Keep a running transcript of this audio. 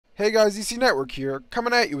Hey guys, EC Network here,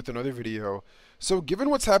 coming at you with another video. So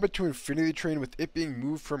given what's happened to Infinity Train with it being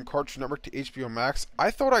moved from Cartoon Network to HBO Max,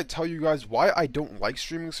 I thought I'd tell you guys why I don't like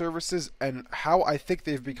streaming services and how I think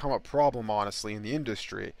they've become a problem, honestly, in the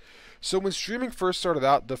industry. So when streaming first started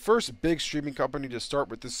out, the first big streaming company to start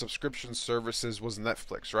with this subscription services was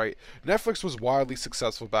Netflix, right? Netflix was wildly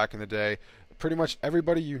successful back in the day. Pretty much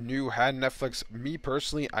everybody you knew had Netflix. Me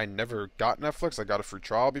personally, I never got Netflix. I got a free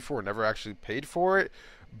trial before, never actually paid for it.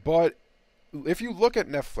 But if you look at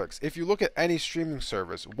Netflix, if you look at any streaming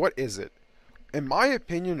service, what is it? In my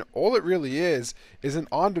opinion, all it really is an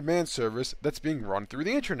on-demand service that's being run through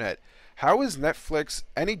the internet. How is Netflix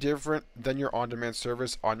any different than your on-demand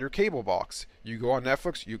service on your cable box? You go on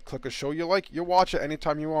Netflix, you click a show you like, you watch it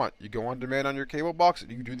anytime you want. You go on demand on your cable box,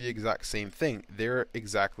 you do the exact same thing. They're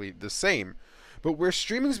exactly the same. But where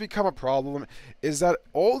streaming's become a problem is that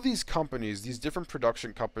all these companies, these different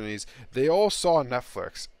production companies, they all saw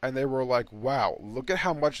Netflix and they were like, wow, look at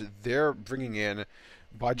how much they're bringing in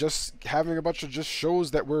by just having a bunch of just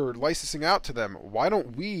shows that we're licensing out to them. Why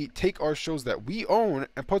don't we take our shows that we own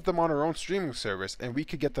and put them on our own streaming service, and we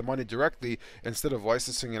could get the money directly instead of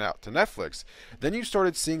licensing it out to Netflix? Then you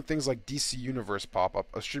started seeing things like DC Universe pop up,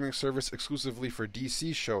 a streaming service exclusively for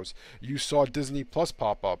DC shows. You saw Disney Plus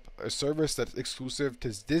pop up, a service that's exclusive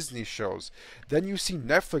to Disney shows. Then you see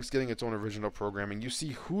Netflix getting its own original programming. You see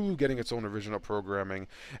Hulu getting its own original programming.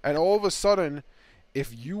 And all of a sudden,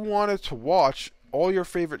 if you wanted to watch all your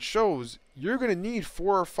favorite shows, you're going to need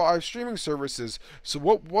 4 or 5 streaming services. So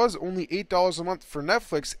what was only $8 a month for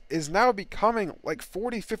Netflix is now becoming like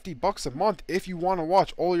 $40-50 a month if you want to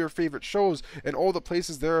watch all your favorite shows and all the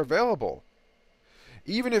places they're available.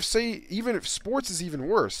 Even if sports is even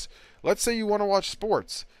worse. Let's say you want to watch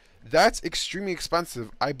sports. That's extremely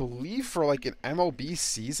expensive. I believe for like an MLB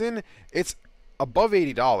season, it's above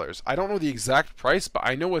 $80. I don't know the exact price, but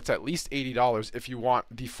I know it's at least $80 if you want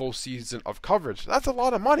the full season of coverage. That's a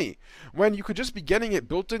lot of money when you could just be getting it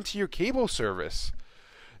built into your cable service.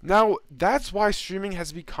 Now, that's why streaming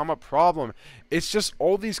has become a problem. It's just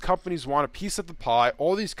all these companies want a piece of the pie,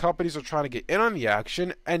 all these companies are trying to get in on the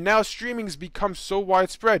action, and now streaming's become so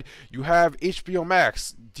widespread. You have HBO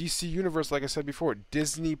Max, DC Universe, like I said before,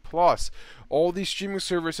 Disney Plus, all these streaming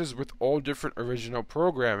services with all different original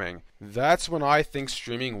programming. That's when I think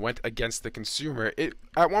streaming went against the consumer. It,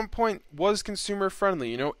 at one point, was consumer friendly.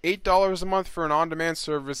 You know, $8 a month for an on-demand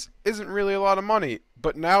service isn't really a lot of money,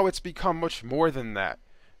 but now it's become much more than that.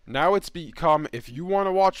 Now it's become, if you want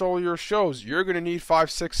to watch all your shows, you're going to need 5,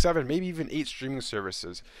 6, 7, maybe even 8 streaming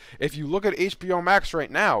services. If you look at HBO Max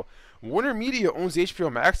right now, Warner Media owns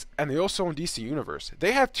HBO Max and they also own DC Universe.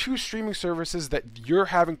 They have 2 streaming services that you're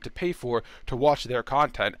having to pay for to watch their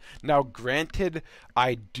content. Now, granted,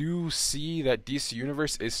 I do see that DC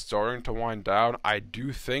Universe is starting to wind down. I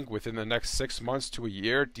do think within the next 6 months to a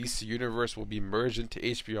year, DC Universe will be merged into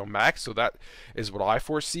HBO Max, so that is what I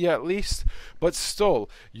foresee at least. But still,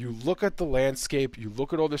 you look at the landscape, you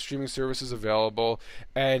look at all the streaming services available,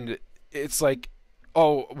 and it's like,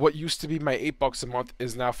 oh, what used to be my $8 a month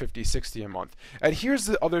is now $50-60 a month. And here's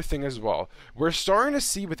the other thing as well. We're starting to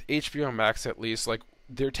see with HBO Max, at least, like,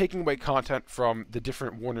 they're taking away content from the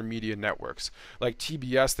different Warner Media networks. Like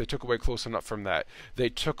TBS, they took away Close Enough from that. They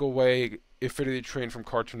took away Infinity Train from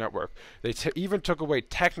Cartoon Network. They even took away,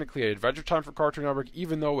 technically, Adventure Time from Cartoon Network,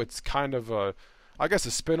 even though it's kind of a, I guess,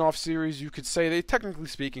 a spin-off series, you could say. They, technically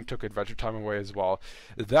speaking, took Adventure Time away as well.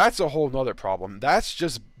 That's a whole nother problem. That's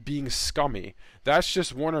just being scummy. That's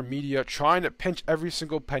just Warner Media trying to pinch every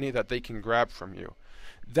single penny that they can grab from you.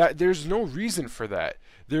 That there's no reason for that.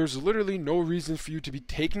 There's literally no reason for you to be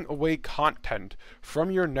taking away content from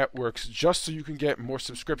your networks just so you can get more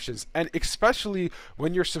subscriptions, and especially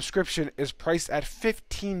when your subscription is priced at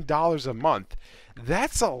 $15 a month.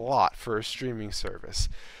 That's a lot for a streaming service.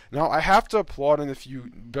 Now, I have to applaud, and if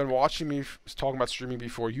you've been watching me talking about streaming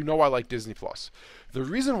before, you know I like Disney Plus. The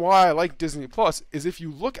reason why I like Disney Plus is if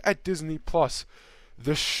you look at Disney Plus,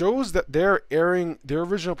 the shows that they're airing, their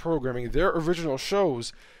original programming, their original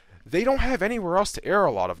shows, they don't have anywhere else to air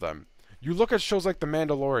a lot of them. You look at shows like The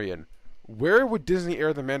Mandalorian. Where would Disney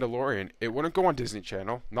air The Mandalorian? It wouldn't go on Disney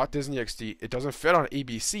Channel, not Disney XD. It doesn't fit on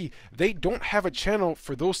ABC. They don't have a channel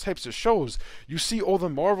for those types of shows. You see all the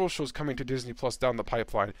Marvel shows coming to Disney Plus down the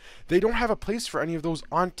pipeline. They don't have a place for any of those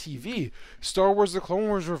on TV. Star Wars The Clone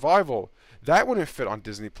Wars Revival, that wouldn't fit on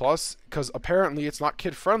Disney Plus because apparently it's not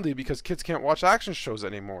kid friendly because kids can't watch action shows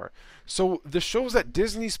anymore. So the shows that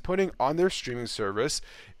Disney's putting on their streaming service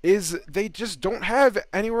is they just don't have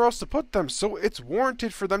anywhere else to put them. So it's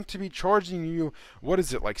warranted for them to be charging you, what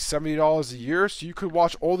is it, like $70 a year, so you could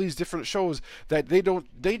watch all these different shows that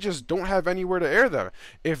they just don't have anywhere to air them.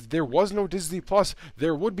 If there was no Disney Plus,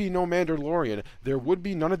 there would be no Mandalorian. There would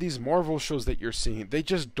be none of these Marvel shows that you're seeing. They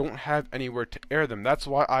just don't have anywhere to air them. That's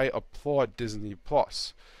why I applaud Disney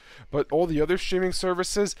Plus. But all the other streaming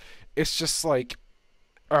services, it's just like,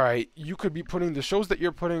 alright, you could be putting the shows that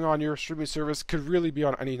you're putting on your streaming service could really be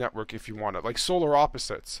on any network if you want it. Like Solar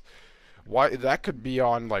Opposites. Why, that could be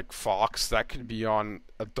on like Fox, that could be on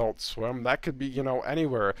Adult Swim, that could be, you know,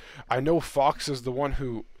 anywhere. I know Fox is the one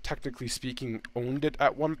who, technically speaking, owned it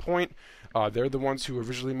at one point. They're the ones who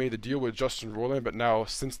originally made the deal with Justin Roiland, but now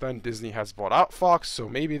since then Disney has bought out Fox, so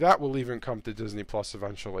maybe that will even come to Disney Plus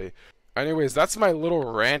eventually. Anyways, that's my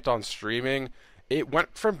little rant on streaming. It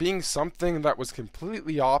went from being something that was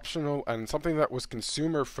completely optional and something that was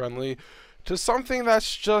consumer friendly to something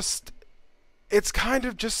that's just, it's kind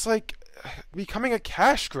of just like becoming a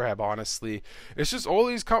cash grab, honestly. It's just all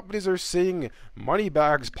these companies are seeing money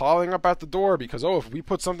bags piling up at the door because, oh, if we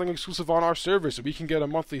put something exclusive on our service, we can get a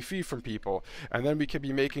monthly fee from people, and then we could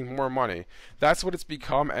be making more money. That's what it's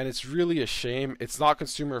become, and it's really a shame. It's not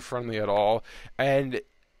consumer friendly at all, and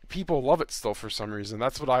people love it still for some reason.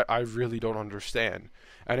 That's what I really don't understand.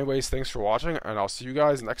 Anyways, thanks for watching, and I'll see you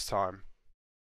guys next time.